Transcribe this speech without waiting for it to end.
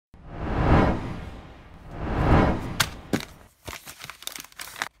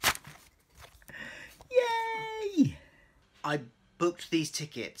I booked these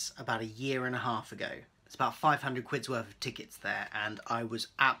tickets about a year and a half ago. It's about 500 quid's worth of tickets there, and I was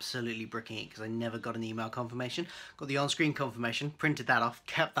absolutely bricking it because I never got an email confirmation. Got the on-screen confirmation, printed that off,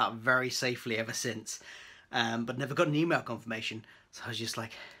 kept that very safely ever since, but never got an email confirmation. So I was just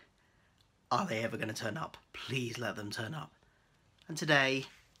like, are they ever going to turn up? Please let them turn up. And today,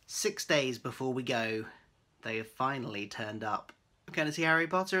 6 days before we go, they have finally turned up. We're going to see Harry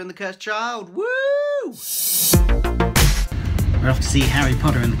Potter and the Cursed Child. Woo! We're off to see Harry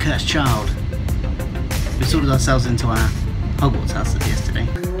Potter and the Cursed Child. We sorted ourselves into our Hogwarts houses yesterday.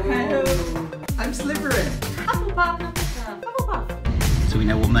 Hello. I'm Slytherin. Hufflepuff, Hufflepuff, Hufflepuff. So we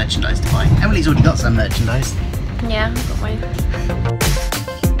know what merchandise to buy. Emily's already got some merchandise. Yeah, I've got mine.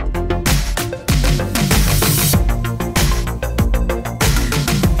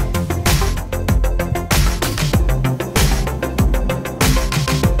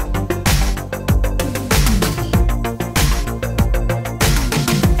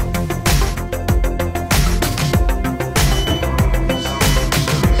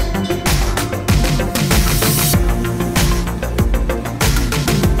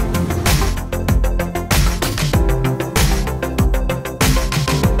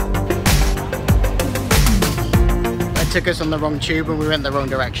 Took us on the wrong tube and we went the wrong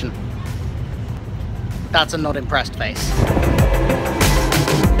direction. That's a not impressed face.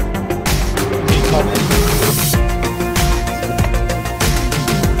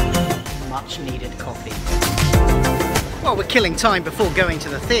 Much needed coffee. Well, we're killing time before going to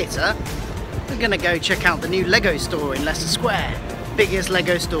the theatre. We're gonna go check out the new Lego store in Leicester Square. Biggest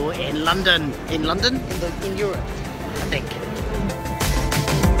Lego store in London. In London? In Europe, I think.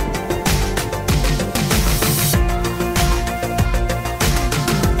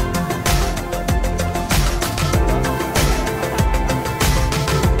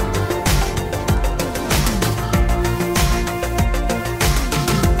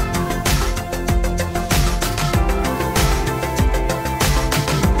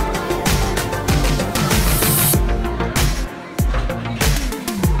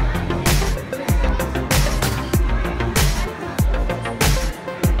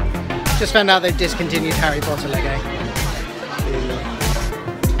 Just found out they've discontinued Harry Potter Lego.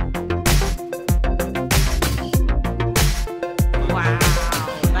 Wow,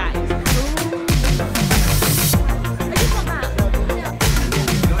 that is cool. I just want that.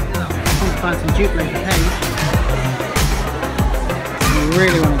 I'll find some duplicate paint. You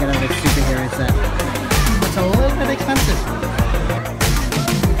really want to get a big superhero set. It's a little bit expensive.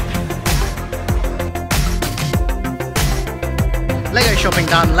 Lego shopping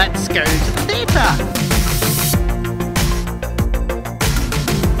done, let's go to the theatre!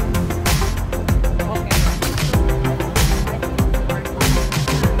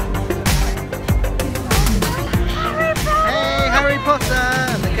 Hey, Harry Potter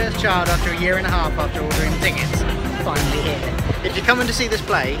and the Cursed Child after a year and a half after ordering tickets. Finally here. If you're coming to see this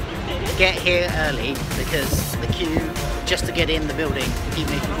play, get here early because the queue just to get in the building,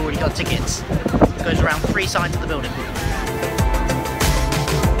 even if you've already got tickets, goes around 3 sides of the building.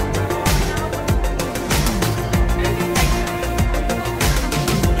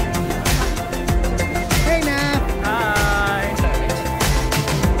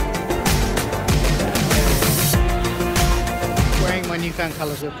 Newfound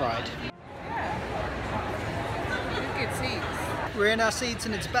colours with pride. Good seats. We're in our seats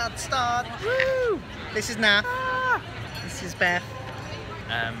and it's about to start. Woo! This is Naf. This is Beth.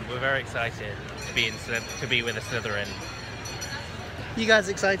 We're very excited to be with a Slytherin. You guys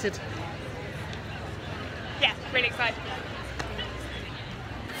excited? Yeah, really excited.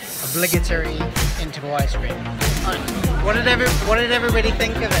 Obligatory interval ice cream. What did everybody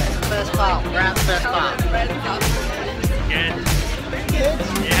think of it? First part. We're at the first part. Good. Good?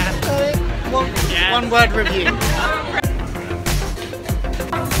 Yeah. One word review.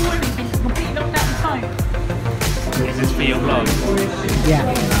 Is this for your vlog? Yeah.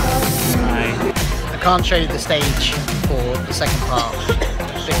 Right. I can't show you the stage for the second part.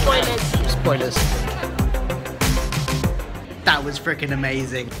 Spoilers. That was freaking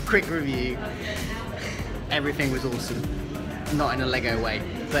amazing. Quick review. Everything was awesome. Not in a Lego way,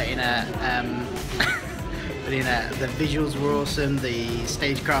 but in a the visuals were awesome, the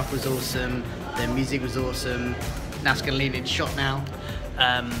stagecraft was awesome, the music was awesome. Naf's gonna lean in shot now.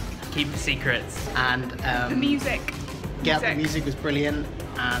 Keep the secrets. And The music. yeah, the music was brilliant,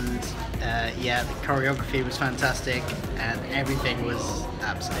 and yeah, the choreography was fantastic, and everything was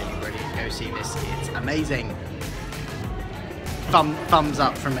absolutely brilliant. Go see this, it's amazing. Thumbs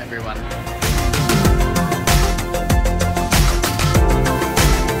up from everyone.